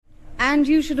And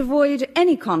you should avoid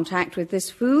any contact with this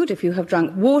food if you have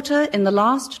drunk water in the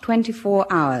last 24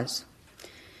 hours.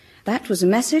 That was a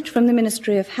message from the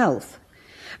Ministry of Health.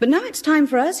 But now it's time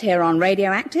for us here on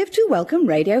Radioactive to welcome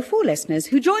Radio 4 listeners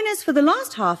who join us for the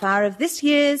last half hour of this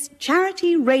year's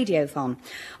charity Radiothon.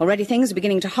 Already things are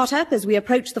beginning to hot up as we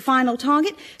approach the final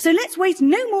target, so let's waste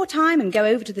no more time and go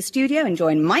over to the studio and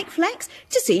join Mike Flex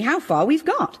to see how far we've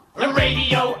got. The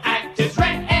Radioactive's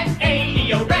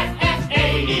Radiothon.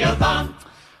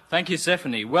 Thank you,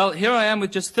 Stephanie. Well, here I am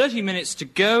with just 30 minutes to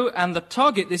go, and the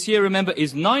target this year, remember,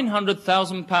 is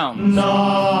 £900,000.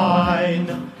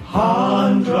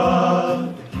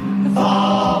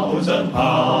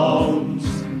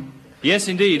 £900,000. Yes,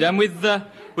 indeed, and with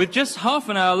just half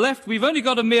an hour left, we've only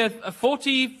got a mere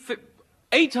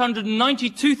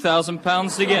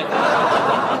 £892,000 to get.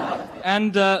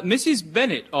 And Mrs.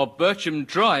 Bennett of Bircham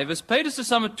Drive has paid us a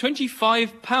sum of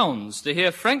 £25 to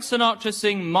hear Frank Sinatra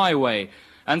sing My Way.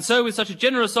 And so, with such a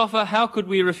generous offer, how could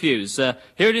we refuse? Here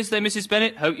it is then, Mrs.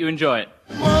 Bennett. Hope you enjoy it.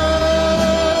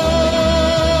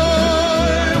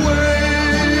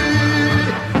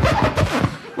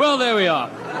 Well, there we are.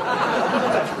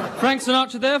 Frank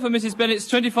Sinatra there for Mrs. Bennett's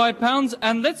 £25.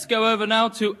 And let's go over now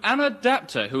to Anna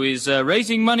Dapter, who is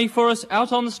raising money for us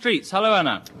out on the streets. Hello,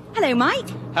 Anna. Hello,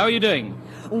 Mike. How are you doing?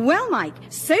 Well, Mike,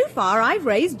 so far I've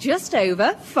raised just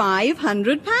over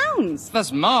 £500.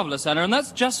 That's marvellous, Anna, and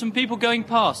that's just from people going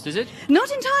past, is it? Not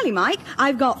entirely, Mike.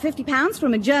 I've got £50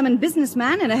 from a German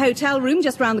businessman in a hotel room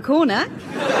just round the corner.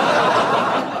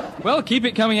 Well, keep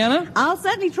it coming, Anna. I'll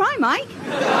certainly try, Mike.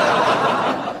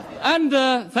 And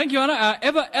thank you, Anna. Our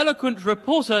ever-eloquent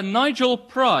reporter, Nigel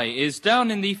Pry, is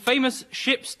down in the famous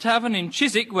Ship's Tavern in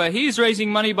Chiswick, where he's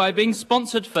raising money by being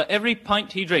sponsored for every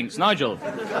pint he drinks. Nigel.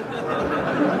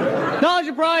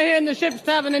 Nigel Pry here in the Ship's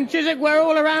Tavern in Chiswick, where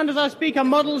all around as I speak are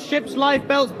models, ships,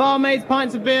 lifebelts, barmaids,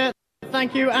 pints of beer.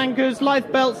 Thank you, anchors,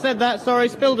 lifebelts, said that, sorry,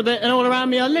 spilled a bit, and all around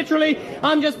me are literally,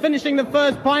 I'm just finishing the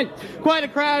first pint, quite a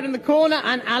crowd in the corner,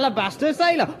 an alabaster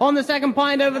sailor. On the second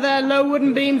pint over there, low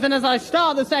wooden beams, and as I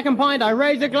start the second pint, I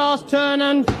raise a glass, turn,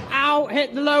 and, ow,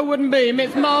 hit the low wooden beam.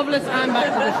 It's marvellous, and back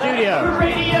to the studio.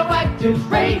 Radioactive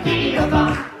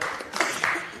Radiothon.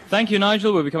 Thank you,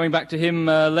 Nigel. We'll be coming back to him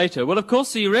later. Well, of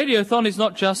course, the Radiothon is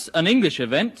not just an English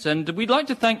event, and we'd like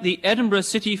to thank the Edinburgh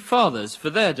City Fathers for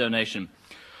their donation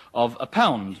of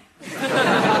 £1.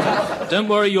 Don't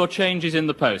worry, your change is in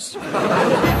the post.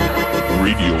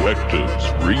 Radioactive's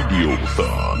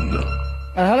Radiothon.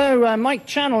 Hello, Mike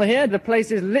Channel here. The place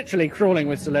is literally crawling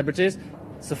with celebrities.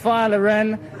 Sophia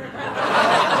Loren,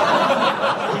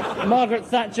 Margaret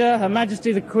Thatcher, Her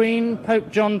Majesty the Queen, Pope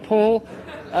John Paul.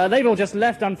 They've all just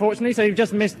left, unfortunately, so you've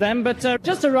just missed them. But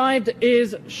just arrived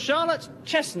is Charlotte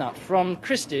Chestnut from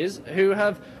Christie's, who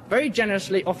have very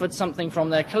generously offered something from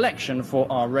their collection for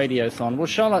our Radiothon. Well,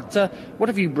 Charlotte, what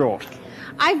have you brought?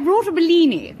 I've brought a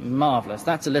Bellini. Marvellous.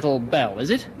 That's a little bell,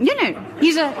 is it? No,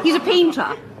 he's a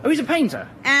painter. Oh, he's a painter?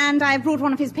 And I've brought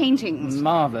one of his paintings.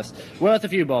 Marvellous. Worth a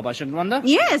few bob, I shouldn't wonder.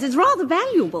 Yes, it's rather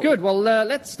valuable. Good. Well,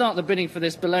 let's start the bidding for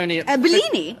this Bellini. A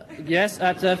Bellini? Yes,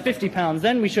 at £50.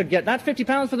 Then we should get that.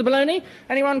 £50 for the Bellini.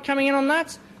 Anyone coming in on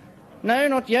that? No,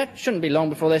 not yet. Shouldn't be long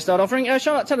before they start offering.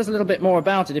 Charlotte, tell us a little bit more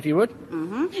about it, if you would.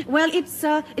 Mm-hmm. Well,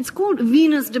 it's called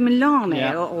Venus de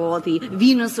Milano, or the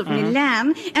Venus of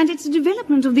Milan, and it's a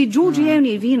development of the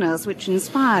Giorgione Venus, which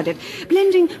inspired it,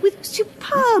 blending with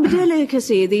superb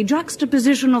delicacy the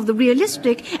juxtaposition of the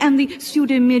realistic and the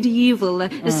pseudo-medieval,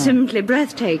 simply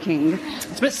breathtaking.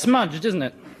 It's a bit smudged, isn't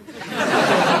it?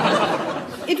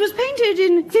 It was painted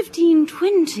in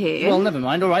 1520. Well, never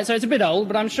mind. All right, so it's a bit old,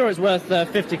 but I'm sure it's worth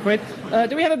 50 quid.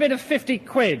 Do we have a bit of 50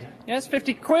 quid? Yes,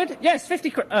 50 quid? Yes, 50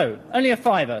 quid. Oh, only a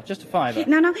fiver, just a fiver.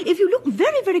 Now, if you look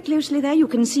very, very closely there, you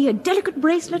can see a delicate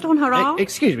bracelet on her arm.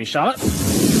 Excuse me, Charlotte.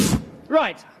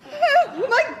 Right. Oh,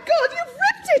 my God, you've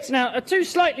ripped it! Now, two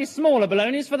slightly smaller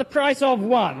ballonis for the price of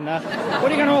one. What are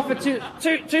you going to offer? Two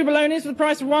ballonis for the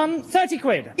price of one? 30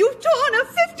 quid. You've torn a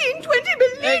 15-20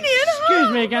 Bellini in half!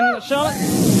 Excuse me again, Charlotte.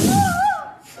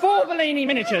 4 Bellini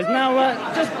miniatures. Now,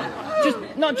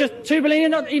 not just 2 Bellini,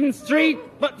 not even 3,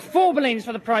 but 4 Bellinis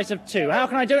for the price of 2. How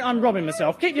can I do it? I'm robbing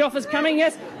myself. Keep the offers coming,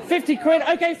 yes? 50 quid.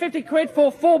 OK, 50 quid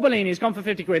for 4 Bellinis. Gone for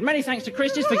 50 quid. Many thanks to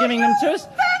Christie's for giving them to us.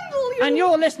 And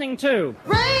you're listening to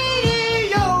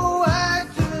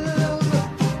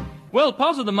Well,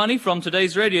 part of the money from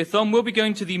today's Radiothon will be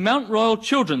going to the Mount Royal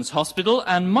Children's Hospital,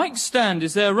 and Mike Stand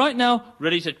is there right now,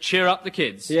 ready to cheer up the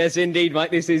kids. Yes, indeed,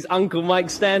 Mike. This is Uncle Mike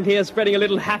Stand here, spreading a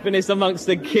little happiness amongst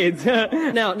the kids.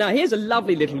 Now, here's a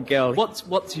lovely little girl.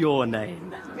 What's your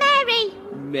name? Mary.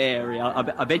 Mary,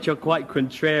 I bet you're quite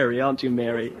contrary, aren't you,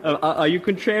 Mary? Are you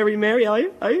contrary, Mary? Are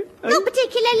you? Not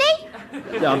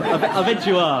particularly. No, I bet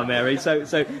you are, Mary. So,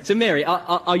 Mary,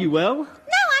 are you well? No, I'm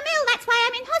ill. That's why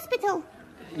I'm in hospital.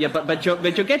 Yeah, but you're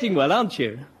getting well, aren't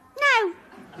you? No.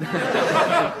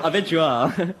 I bet you are.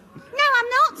 No, I'm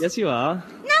not. Yes, you are. No,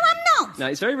 I'm not. No,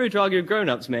 it's very rude to argue with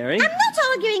grown-ups, Mary. I'm not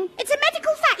arguing. It's a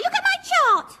medical fact. Look at my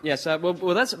chart. Yes, well,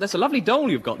 that's a lovely doll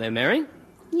you've got there, Mary.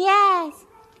 Yes.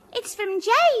 It's from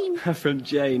Jane. From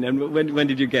Jane. And when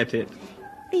did you get it?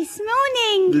 This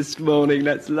morning. This morning.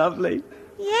 That's lovely.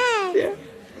 Yes. Yeah.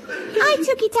 I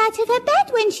took it out of her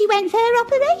bed when she went for her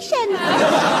operation.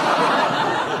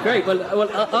 Great. Well,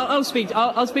 I'll speak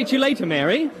to you later,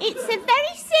 Mary. It's a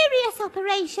very serious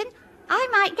operation. I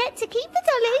might get to keep the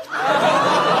dolly.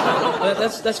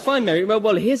 That's fine, Mary.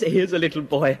 Well, here's a little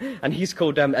boy, and he's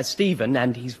called Stephen,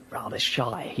 and he's rather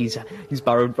shy. He's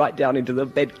burrowed right down into the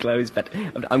bedclothes, but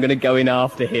I'm going to go in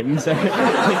after him. So,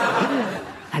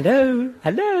 hello.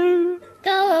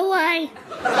 Go away.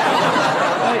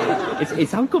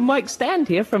 It's Uncle Mike Stand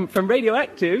here from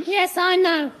Radioactive. Yes, I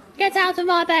know. Get out of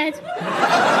my bed.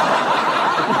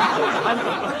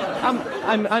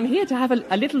 I'm here to have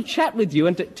a little chat with you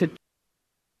and to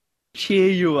cheer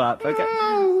you up. Okay.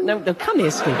 No, come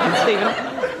here, Stephen.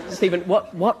 Stephen,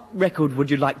 what record would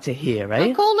you like to hear, eh?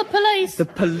 I'll call the police. The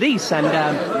police, and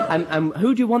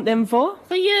who do you want them for?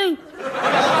 For you.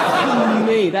 For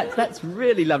me. That's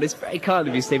really lovely. It's very kind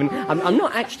of you, Stephen. I'm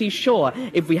not actually sure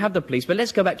if we have the police, but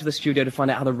let's go back to the studio to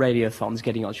find out how the radiothon's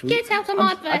getting on. Shall we? Get out of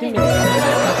my bed.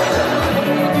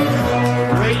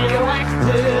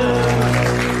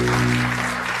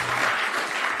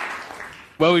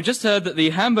 Well, we just heard that the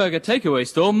hamburger takeaway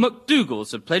store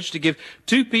McDougal's have pledged to give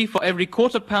 2p for every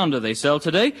quarter pounder they sell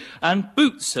today, and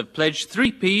Boots have pledged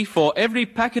 3p for every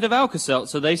packet of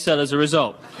Alka-Seltzer they sell as a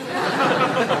result.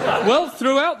 Well,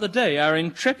 throughout the day, our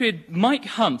intrepid Mike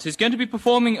Hunt is going to be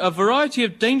performing a variety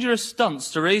of dangerous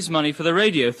stunts to raise money for the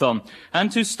Radiothon.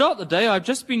 And to start the day, I've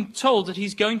just been told that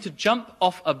he's going to jump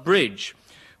off a bridge.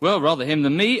 Well, rather him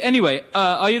than me. Anyway,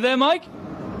 are you there, Mike?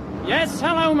 Yes,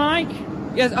 hello, Mike.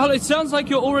 Yes, it sounds like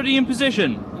you're already in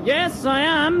position. Yes, I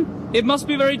am. It must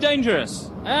be very dangerous.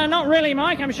 Not really,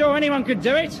 Mike. I'm sure anyone could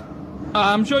do it.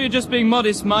 I'm sure you're just being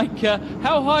modest, Mike.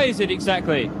 How high is it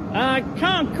exactly?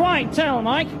 Can't quite tell,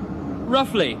 Mike.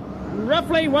 Roughly?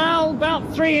 Roughly, well,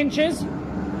 about 3 inches.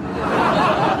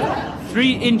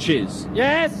 3 inches?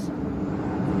 Yes.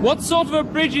 What sort of a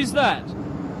bridge is that?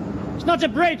 It's not a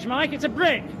bridge, Mike. It's a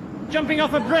brick. Jumping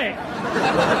off a brick.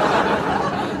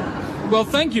 Well,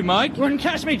 thank you, Mike. Wouldn't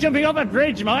catch me jumping off a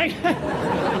bridge, Mike.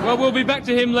 Well, we'll be back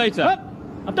to him later. Oh,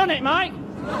 I've done it, Mike.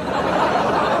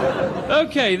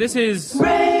 Okay, this is...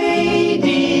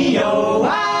 Radioactive.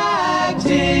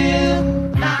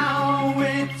 Now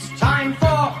it's time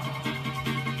for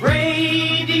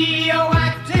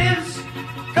Radioactive's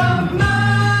commercial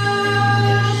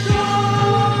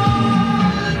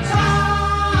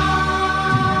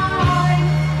time.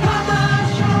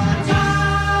 Commercial time.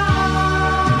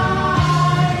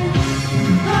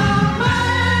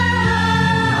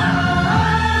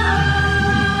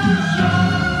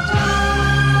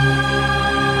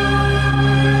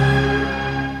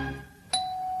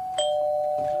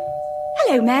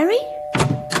 Hello, Mary.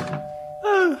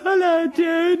 Oh, hello,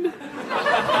 Jane.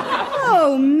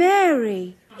 Oh,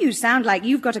 Mary. You sound like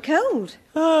you've got a cold.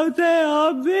 Oh, they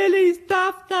are really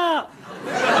stuffed up.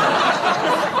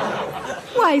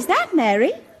 Why is that,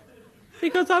 Mary?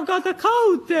 Because I've got a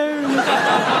cold, June.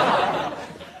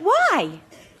 Why?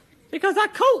 Because I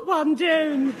caught one,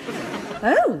 June.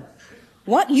 Oh,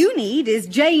 what you need is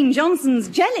Jane Johnson's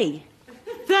jelly.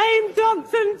 Jane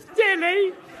Johnson's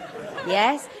jelly.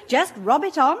 Yes, just rub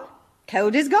it on.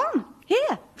 Cold is gone.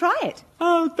 Here, try it.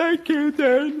 Oh, thank you,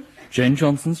 Jane. Jane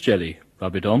Johnson's jelly.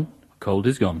 Rub it on. Cold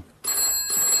is gone.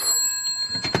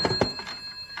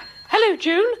 Hello,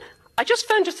 June. I just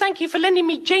phoned to thank you for lending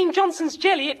me Jane Johnson's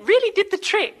jelly. It really did the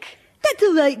trick. That's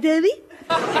all right, Debbie.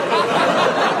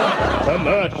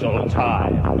 Commercial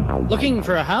time. Looking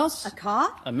for a house? A car,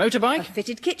 A a motorbike?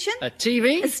 fitted kitchen, A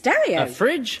TV? a stereo, A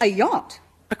fridge? a yacht.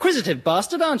 Acquisitive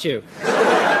bastard, aren't you?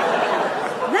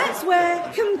 That's where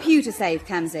ComputerSave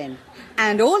comes in.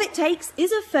 And all it takes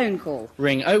is a phone call.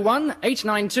 Ring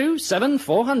 01-892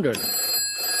 7400.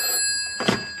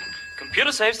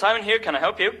 ComputerSave, Simon here. Can I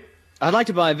help you? I'd like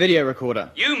to buy a video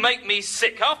recorder. You make me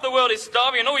sick. Half the world is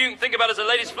starving and all you can think about is the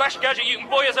latest flash gadget you can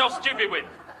bore yourself stupid with.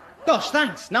 Gosh,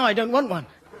 thanks. Now I don't want one.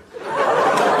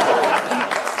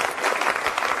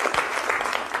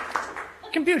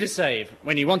 ComputerSave.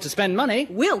 When you want to spend money.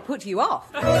 We'll put you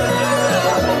off. Radioactive.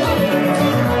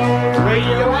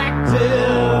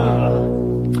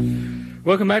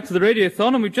 Welcome back to the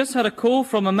Radiothon, and we've just had a call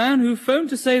from a man who phoned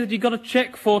to say that he got a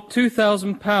cheque for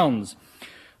 £2,000.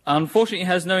 Unfortunately, he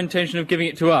has no intention of giving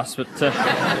it to us, but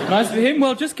nice for him.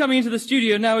 Well, just coming into the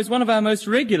studio now is one of our most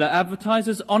regular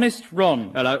advertisers, Honest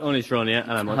Ron. Hello, Honest Ron, yeah.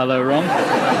 Hello, Mike. Hello, Ron.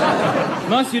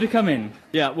 Nice of you to come in.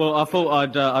 Yeah, well, I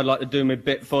thought I'd like to do my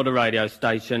bit for the radio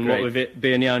station, Great. what with it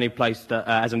being the only place that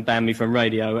hasn't banned me from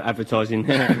radio advertising.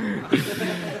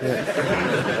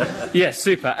 Yes,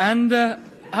 super. And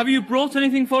have you brought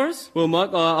anything for us? Well,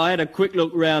 Mike, I had a quick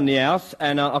look round the house,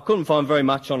 and I couldn't find very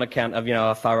much on account of,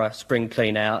 a thorough spring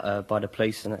clean out by the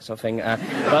police and that sort of thing. But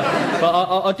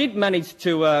I did manage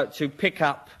to pick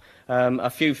up a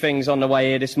few things on the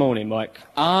way here this morning, Mike.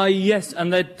 Ah, yes,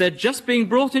 and they're just being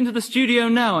brought into the studio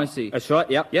now, I see. That's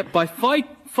right, yep. Yep, by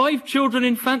five children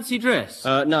in fancy dress.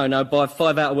 No, by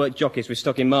 5 out-of-work jockeys with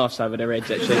stocking masks over their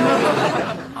heads, actually.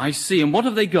 I see, and what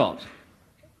have they got?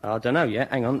 I don't know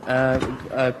yet. Hang on.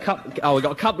 We've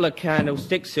got a couple of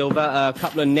candlesticks, silver, a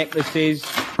couple of necklaces,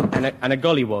 and a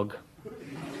gollywog.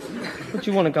 What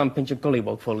do you want to go and pinch a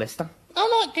gollywog for, Lester?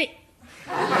 I like it.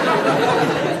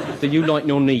 Do you like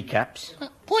your kneecaps?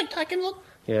 Point taken, look.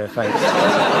 Yeah, thanks.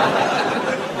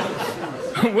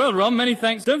 Well, Ron, many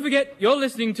thanks. Don't forget, you're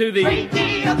listening to the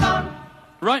Radiothon.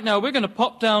 Right now, we're going to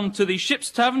pop down to the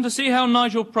Ship's Tavern to see how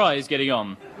Nigel Pry is getting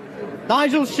on.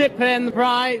 Nigel Ship here in the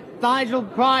Pry. Nigel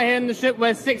Pry here in the ship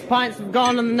where 6 pints have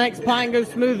gone and the next pint goes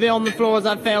smoothly on the floor as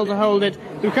I fail to hold it.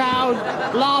 The crowd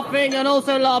laughing and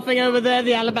also laughing over there,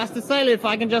 the alabaster sailor. If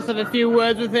I can just have a few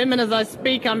words with him, and as I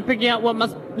speak I'm picking up what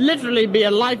must literally be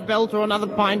a life belt or another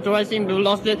pint, or I seem to have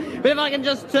lost it. But if I can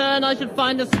just turn, I should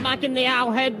find a smack in the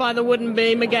owl head by the wooden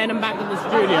beam again and back to the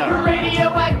studio.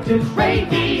 Radioactive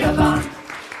Radiothon.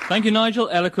 Thank you, Nigel.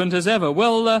 Eloquent as ever.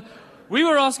 Well, we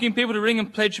were asking people to ring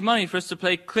and pledge money for us to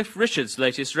play Cliff Richard's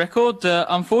latest record.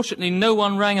 Unfortunately, no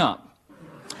one rang up.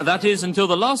 That is, until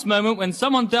the last moment when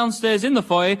someone downstairs in the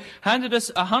foyer handed us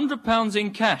 £100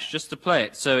 in cash just to play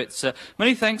it. So it's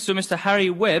many thanks to Mr. Harry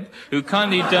Webb, who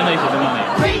kindly donated the money.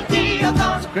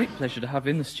 Radiothon. It's a great pleasure to have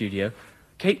in the studio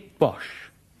Kate Bosch.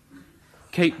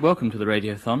 Kate, welcome to the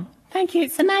Radiothon. Thank you,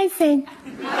 it's amazing.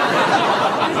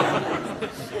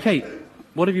 Kate,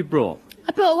 what have you brought?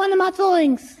 I brought one of my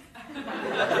drawings.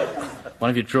 One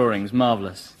of your drawings,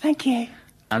 marvellous. Thank you.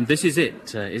 And this is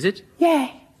it, is it? Yeah.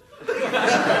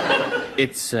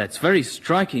 It's very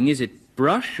striking. Is it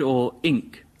brush or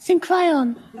ink? It's in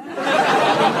crayon.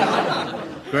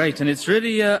 Great, and it's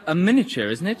really a miniature,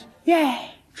 isn't it? Yeah.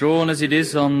 Drawn as it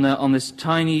is on this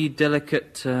tiny,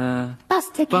 delicate... Bus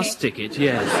ticket. Bus ticket,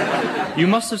 yes. You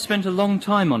must have spent a long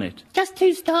time on it. Just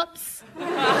 2 stops.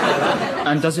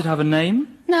 And does it have a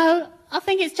name? No, I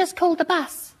think it's just called a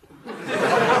bus.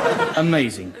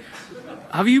 Amazing.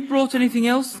 Have you brought anything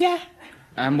else? Yeah.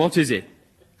 And what is it?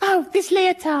 Oh, this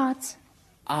leotard.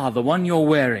 Ah, the one you're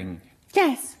wearing.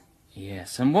 Yes.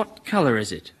 Yes, and what colour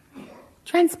is it?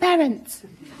 Transparent.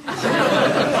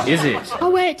 Is it? I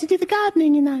wear it to do the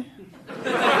gardening, you know.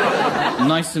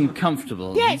 Nice and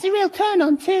comfortable. Yeah, it's a real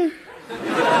turn-on, too.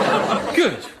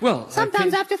 Good. Well,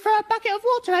 Sometimes I have to throw a bucket of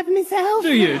water over myself.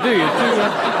 Do you?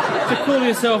 To cool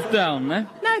yourself down, eh?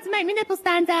 No, to make my nipples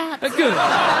stand out. Good.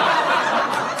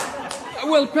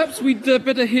 Well, perhaps we'd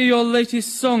better hear your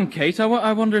latest song, Kate.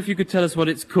 I wonder if you could tell us what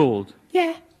it's called.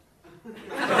 Yeah.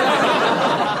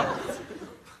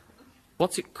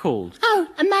 What's it called? Oh,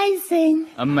 amazing.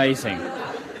 Amazing.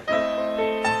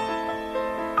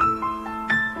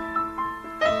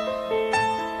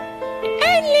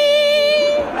 Only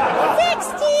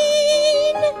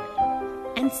 16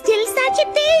 and still such a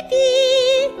baby.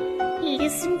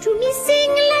 Listen to me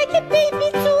sing like a baby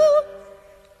too.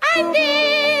 And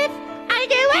if I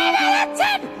go over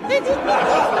the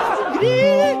top,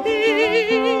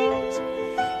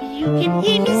 you can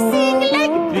hear me sing like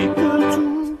a baby too.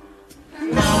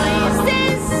 Now I say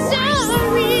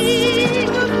sorry. This is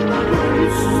wrong.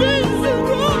 It's not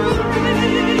surprising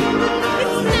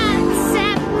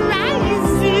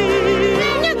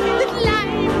that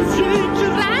life's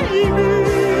driving.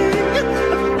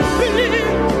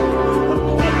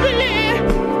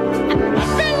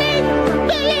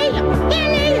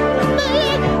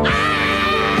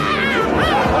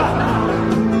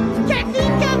 Can't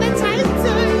think of a title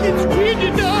that's good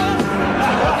enough.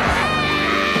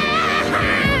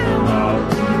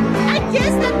 I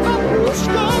guess that's what who's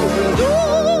gonna do.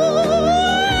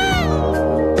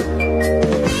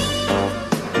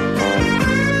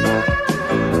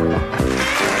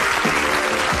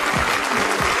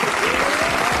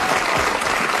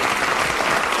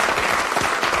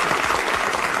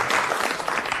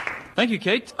 Thank you,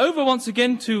 Kate. Over once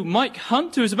again to Mike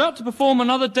Hunt, who is about to perform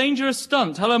another dangerous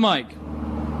stunt. Hello, Mike.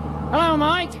 Hello,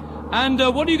 Mike. And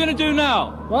what are you going to do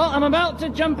now? Well, I'm about to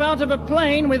jump out of a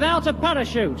plane without a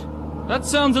parachute. That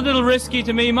sounds a little risky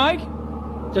to me, Mike.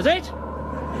 Does it?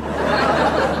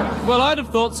 Well, I'd have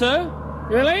thought so.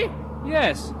 Really?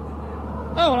 Yes.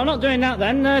 Oh, well, I'm not doing that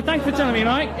then. Thanks for telling me,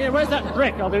 Mike. Where's that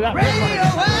brick? I'll do that.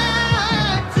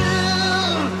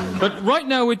 But right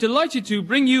now we're delighted to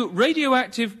bring you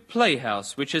Radioactive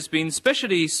Playhouse, which has been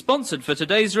specially sponsored for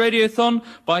today's Radiothon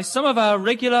by some of our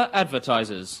regular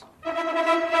advertisers.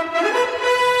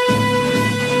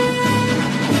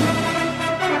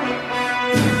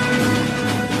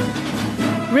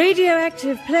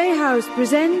 Radioactive Playhouse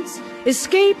presents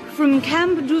Escape from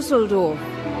Camp Dusseldorf.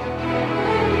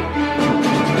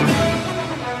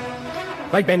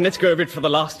 Right, Ben, let's go over it for the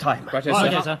last time. Right,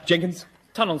 sir. Jenkins.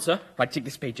 Tunnel, sir. Right, take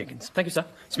this page, Jenkins. Thank you, sir.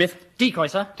 Smith. Decoy,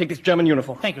 sir. Take this German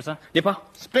uniform. Thank you, sir. Dipper.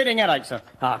 Splitting headache, sir.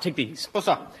 Take these. What's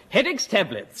sir? Headaches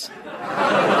tablets.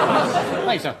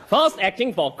 Thanks, sir. Fast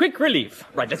acting for quick relief.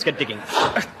 Right, let's get digging.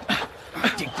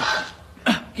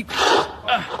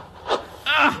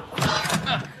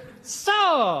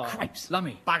 So, Cripes.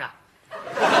 Lummy. bugger.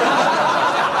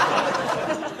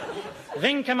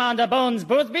 Wing Commander Bones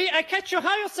Boothby, I catch you,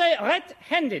 how you say,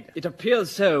 red-handed. It appears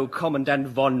so, Commandant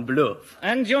von Bluff.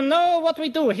 And you know what we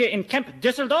do here in Camp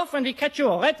Dusseldorf when we catch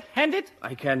you red-handed?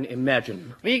 I can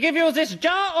imagine. We give you this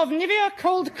jar of Nivea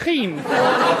cold cream.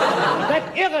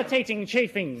 That irritating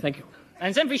chafing. Thank you.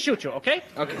 And then we shoot you, okay?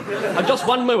 Okay. Just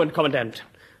one moment, Commandant.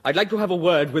 I'd like to have a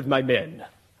word with my men.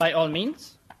 By all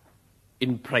means.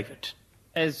 In private.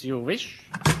 As you wish.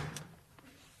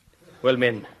 Well,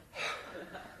 men,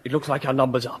 it looks like our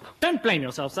number's up. Don't blame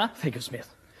yourself, sir. Thank you, Smith.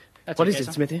 That's What okay, is it,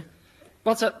 sir. Smithy?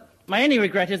 Well, sir, my only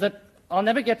regret is that I'll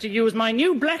never get to use my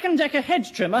new Black & Decker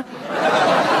hedge trimmer.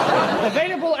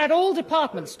 Available at all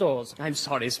department stores. I'm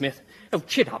sorry, Smith. Oh,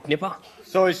 chin up, Nipper.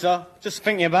 Sorry, sir. Just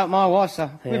thinking about my wife, sir.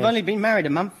 Yeah. We've only been married a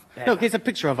month. Yeah. Look, here's a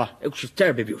picture of her. Oh, she's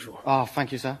terribly beautiful. Oh,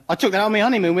 thank you, sir. I took that on my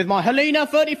honeymoon with my Helena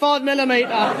 35mm.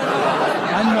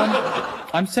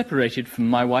 I'm separated from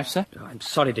my wife, sir. Oh, I'm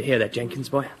sorry to hear that, Jenkins,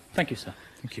 boy. Thank you, sir.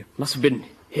 Thank you. Must have been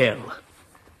hell.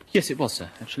 Yes, it was, sir,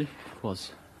 actually. It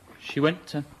was. She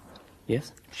went.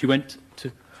 Yes? She went.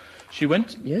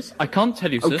 Yes? I can't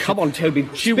tell you, Oh, sir. come on, Toby.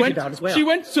 She Spit went. it out as well. She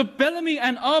went to Bellamy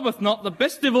and Arbuthnot, the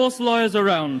best divorce lawyers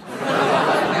around.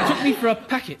 Took me for a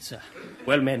packet, sir.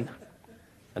 Well, men,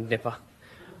 and Nipper,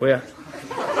 we're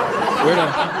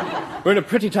in a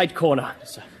pretty tight corner.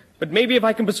 Yes, sir. But maybe if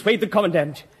I can persuade the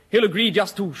Commandant, he'll agree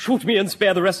just to shoot me and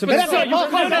spare the rest of us. sir, No,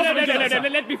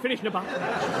 let me finish, Nipper.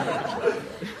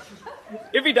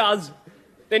 If he does,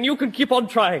 then you can keep on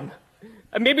trying.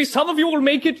 And maybe some of you will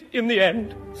make it in the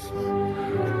end.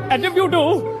 And if you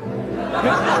do,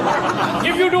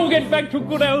 get back to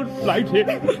good old Blighty,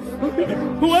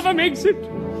 whoever makes it,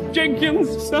 Jenkins,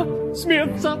 sir,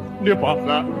 Smith, sir, Nipper,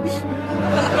 sir,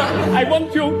 I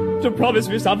want you to promise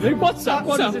me something. What, sir?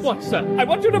 What, sir? What, sir? I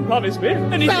want you to promise me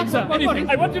anything, sir. Anything.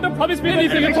 I want you to promise me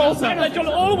anything at all, sir. That you'll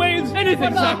always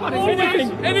anything, sir.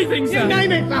 Anything, sir. You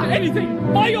name it, sir.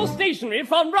 Anything. Buy your stationery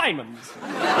from Ryman's.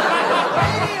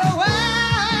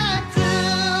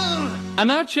 And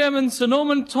our chairman, Sir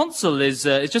Norman Tonsell, is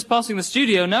just passing the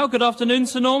studio now. Good afternoon,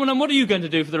 Sir Norman. And what are you going to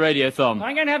do for the Radiothon?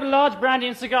 I'm going to have a large brandy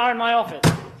and cigar in my office.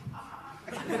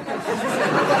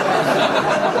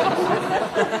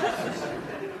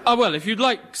 Well, if you'd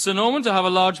like Sir Norman to have a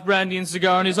large brandy and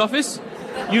cigar in his office,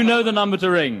 you know the number to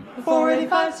ring.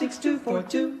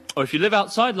 485-6242. Or if you live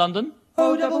outside London,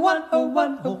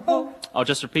 0110100. I'll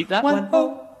just repeat that.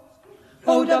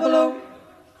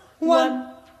 100001.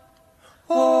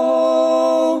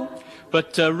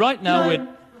 But right now we're...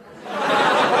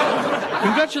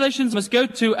 Congratulations must go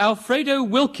to Alfredo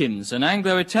Wilkins, an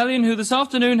Anglo-Italian who this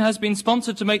afternoon has been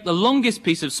sponsored to make the longest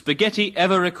piece of spaghetti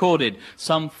ever recorded,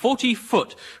 some 40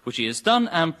 foot, which he has done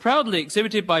and proudly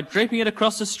exhibited by draping it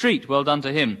across the street. Well done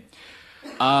to him.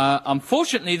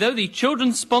 Unfortunately, though, the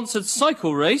children-sponsored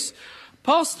cycle race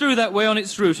passed through that way on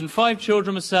its route and 5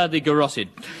 children were sadly garroted.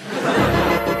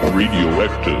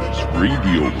 Radioactive's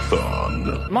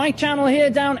Radiothon. My channel here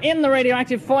down in the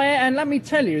radioactive foyer, and let me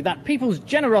tell you that people's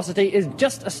generosity is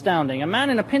just astounding. A man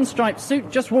in a pinstripe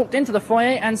suit just walked into the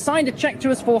foyer and signed a cheque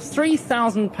to us for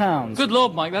 £3,000. Good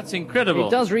Lord, Mike, that's incredible.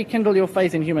 It does rekindle your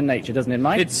faith in human nature, doesn't it,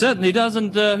 Mike? It certainly does,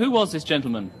 and who was this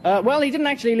gentleman? Well, he didn't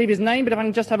actually leave his name, but if I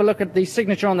can just have a look at the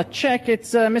signature on the cheque,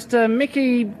 it's Mr.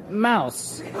 Mickey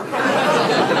Mouse.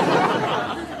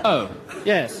 Oh,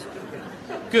 Yes.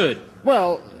 good.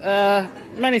 Well,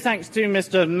 many thanks to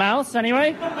Mr. Mouse,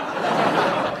 anyway.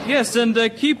 Yes, and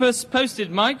keep us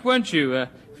posted, Mike, won't you?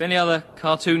 If any other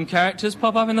cartoon characters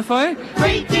pop up in the foyer.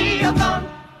 Radiothon.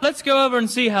 Let's go over and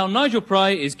see how Nigel Pry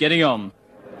is getting on.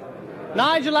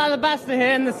 Nigel Alabaster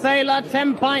here in the sailor,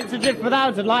 10 pints adrift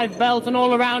without a lifebelt, and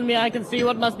all around me I can see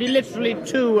what must be literally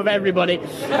 2 of everybody.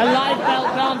 A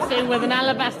lifebelt dancing with an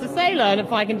alabaster sailor, and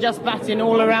if I can just bat in,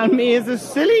 all around me is a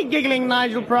silly, giggling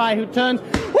Nigel Pry who turns,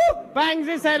 whoo, bangs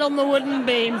his head on the wooden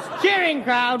beams, cheering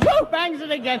crowd, whoo, bangs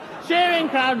it again, cheering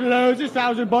crowd, lowers his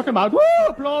trousers bottom out, whoo,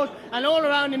 applause, and all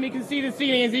around him you can see the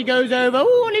ceiling as he goes over,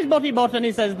 whoo, on his botty bot, and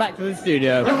he says back to the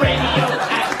studio. The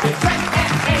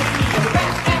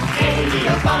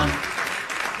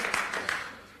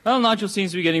Well, Nigel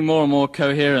seems to be getting more and more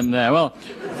coherent there. Well,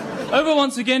 over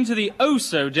once again to the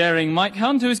oh-so-daring Mike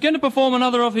Hunt, who is going to perform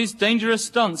another of his dangerous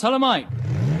stunts. Hello, Mike.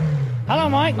 Hello,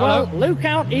 Mike. Hello. Well, look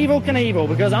out, Evel Knievel,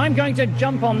 because I'm going to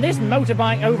jump on this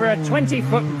motorbike over a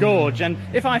 20-foot gorge, and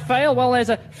if I fail, well, there's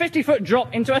a 50-foot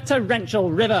drop into a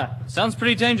torrential river. Sounds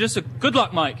pretty dangerous, so good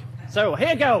luck, Mike. So,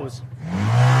 here goes.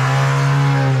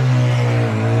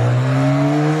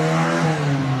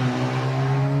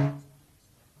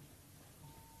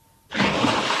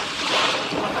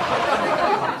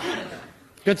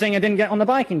 Good thing I didn't get on the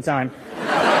bike in time.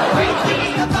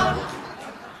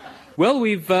 Well,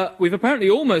 we've apparently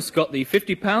almost got the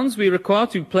 £50 we require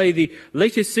to play the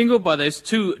latest single by those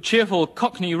 2 cheerful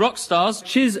Cockney rock stars,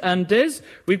 Chiz and Des.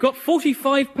 We've got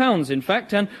 £45, in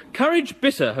fact, and Courage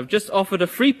Bitter have just offered a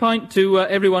free pint to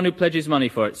everyone who pledges money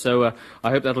for it, so I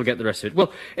hope that'll get the rest of it.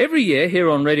 Well, every year here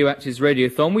on Radioactive's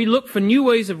Radiothon, we look for new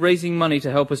ways of raising money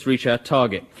to help us reach our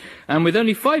target. And with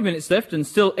only 5 minutes left and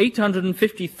still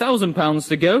 £850,000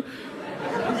 to go,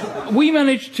 we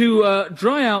managed to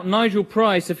dry out Nigel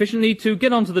Pry sufficiently to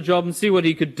get onto the job and see what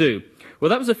he could do. Well,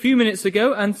 that was a few minutes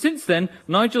ago, and since then,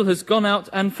 Nigel has gone out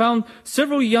and found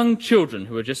several young children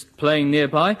who are just playing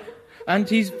nearby, and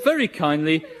he's very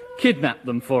kindly kidnapped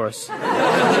them for us.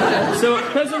 So at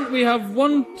present, we have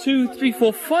 1, 2, 3,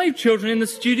 4, 5 children in the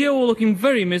studio, all looking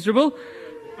very miserable,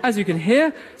 as you can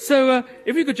hear. So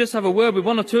if you could just have a word with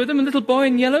 1 or 2 of them. A little boy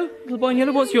in yellow,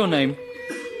 what's your name?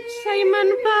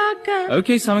 Simon Parker.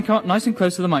 Okay, Simon, come up nice and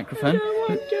close to the microphone.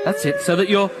 That's it, so that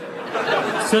your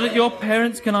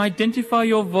parents can identify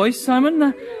your voice,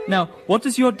 Simon. Now, what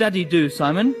does your daddy do,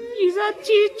 Simon? He's a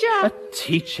teacher. A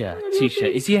teacher.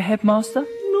 Is he a headmaster?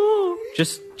 No.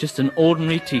 Just an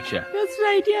ordinary teacher. That's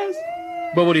right, yes.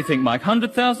 Well, what do you think, Mike?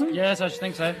 100,000? Yes, I should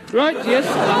think so. Right, yes,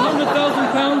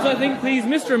 £100,000, I think, please,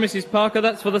 Mr. and Mrs. Parker.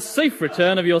 That's for the safe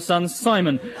return of your son,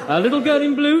 Simon. A little girl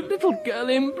in blue.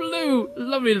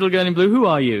 Lovely little girl in blue. Who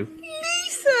are you?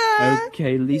 Lisa.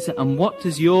 Okay, Lisa. And what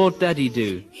does your daddy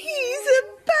do? He's a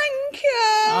banker.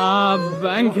 Ah,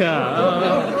 banker.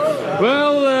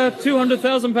 Well,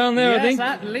 £200,000 there, Yes, I think.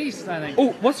 at least, I think.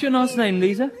 Oh, what's your last name,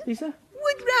 Lisa?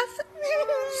 Woodruff.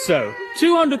 So,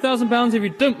 £200,000, if you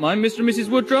don't mind, Mr. and Mrs.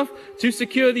 Woodruff, to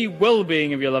secure the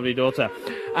well-being of your lovely daughter.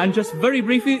 And just very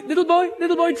briefly, little boy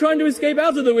trying to escape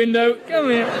out of the window. Come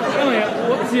here.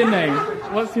 What's your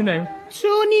name?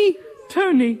 Tony.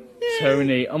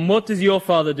 Tony. And what does your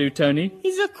father do, Tony?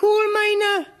 He's a coal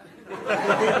miner.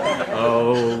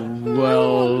 Oh,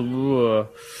 well...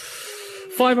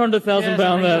 £500,000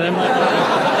 there, then.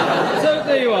 So,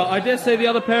 there you are. I dare say the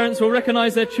other parents will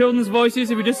recognise their children's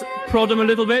voices if we just prod them a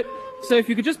little bit. So if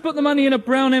you could just put the money in a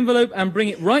brown envelope and bring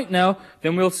it right now,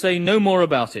 then we'll say no more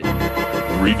about it.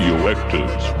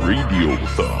 Radioactive's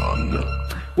Radiothon.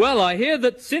 Well, I hear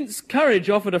that since Courage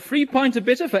offered a free pint of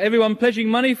bitter for everyone pledging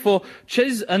money for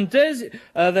Chiz and Des,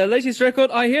 their latest record,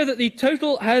 I hear that the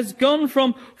total has gone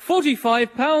from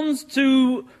 £45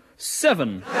 to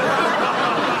 7.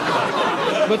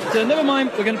 But never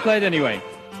mind, we're going to play it anyway.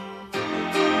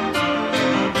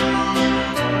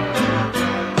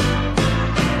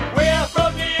 We're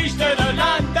from the east end of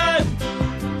London.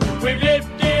 We've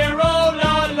lived here all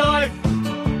our life.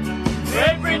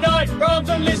 Every night, bronze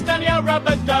and list and your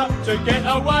rubber duck to get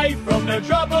away from the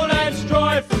trouble and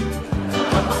strife. 2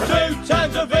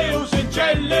 tons of eels and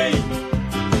jelly,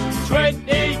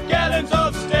 20 gallons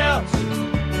of stout.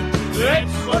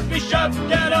 That's what we shove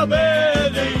down our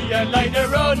belly, and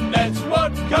later on that's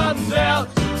what comes out.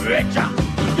 Richer.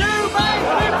 You may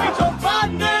think it's all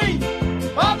funny,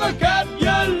 our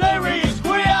vocabulary is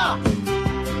queer,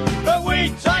 but we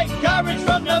take courage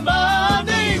from the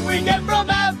money we get from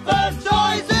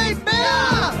advertising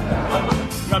beer.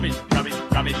 Rubbish.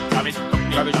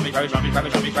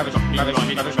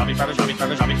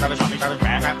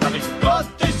 But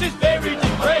this is very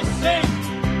depressing,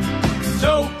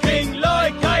 talking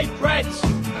like a brat.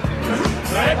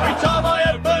 Every time I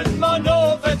open my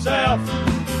north and south,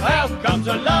 out comes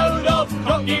a load of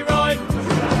cockney rhyme.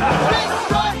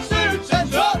 Pinstripe suits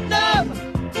and Tottenham,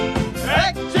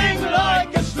 acting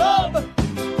like a slob,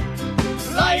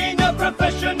 playing a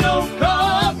professional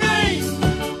cockney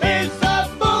is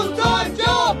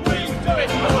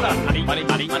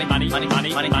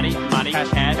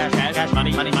cash,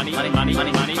 money, money, money, money, money,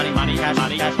 money, money, money, money, cash,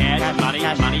 money, cash, cash, money,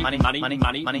 cash, money, money, money, money,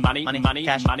 money, money, money, money, money,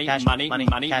 cash, money, cash, money, money,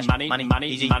 money, cash, money, money, money,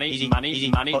 easy, money, easy, money,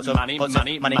 easy, money, lots of money,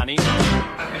 money, money.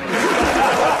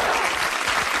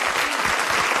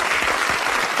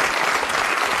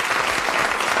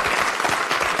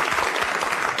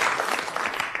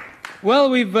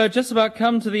 Well, we've just about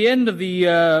come to the end of the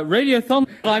Radiothon.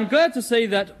 I'm glad to say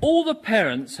that all the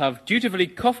parents have dutifully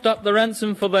coughed up the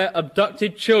ransom for their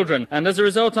abducted children. And as a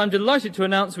result, I'm delighted to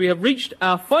announce we have reached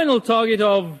our final target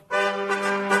of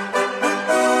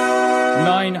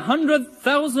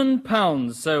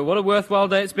 £900,000. So what a worthwhile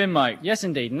day it's been, Mike. Yes,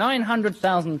 indeed.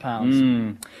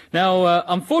 £900,000. Now,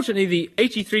 unfortunately, the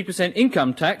 83%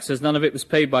 income tax, as none of it was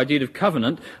paid by deed of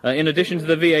covenant, in addition to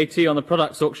the VAT on the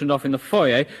products auctioned off in the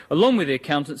foyer, along with the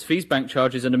accountant's fees, bank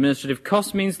charges and administrative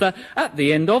costs, means that at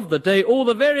the end of the day, all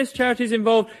the various charities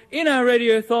involved in our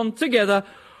Radiothon together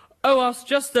owe us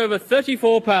just over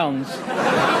 £34.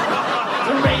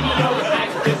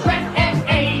 Radioactive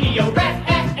Radiothon.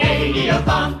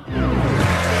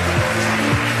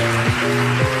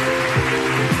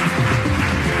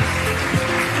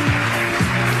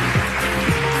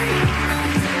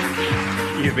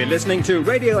 You've been listening to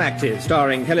Radioactive,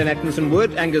 starring Helen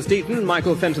Atkinson-Wood, Angus Deaton,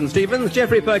 Michael Fenton-Stevens,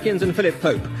 Geoffrey Perkins and Philip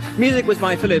Pope. Music was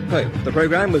by Philip Pope. The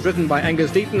programme was written by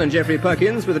Angus Deaton and Geoffrey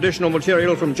Perkins, with additional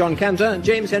material from John Cantor,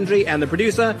 James Hendry and the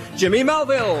producer, Jimmy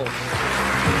Melville.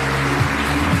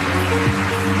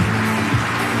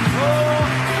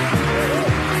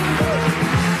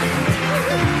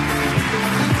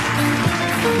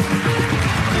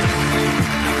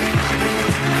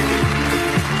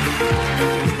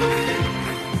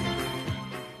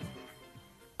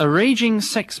 A Raging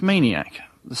Sex Maniac,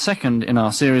 the second in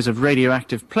our series of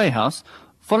Radioactive Playhouse,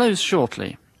 follows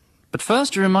shortly. But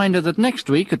first, a reminder that next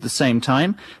week at the same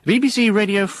time, BBC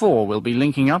Radio 4 will be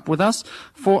linking up with us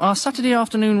for our Saturday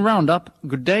afternoon roundup,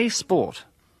 Good Day Sport,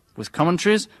 with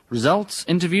commentaries, results,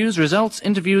 interviews,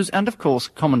 and of course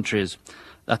commentaries.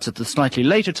 That's at the slightly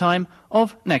later time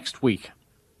of next week.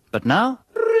 But now...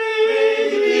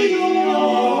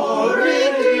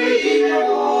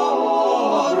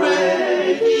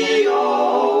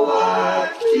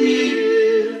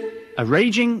 A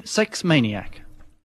Raging Sex Maniac.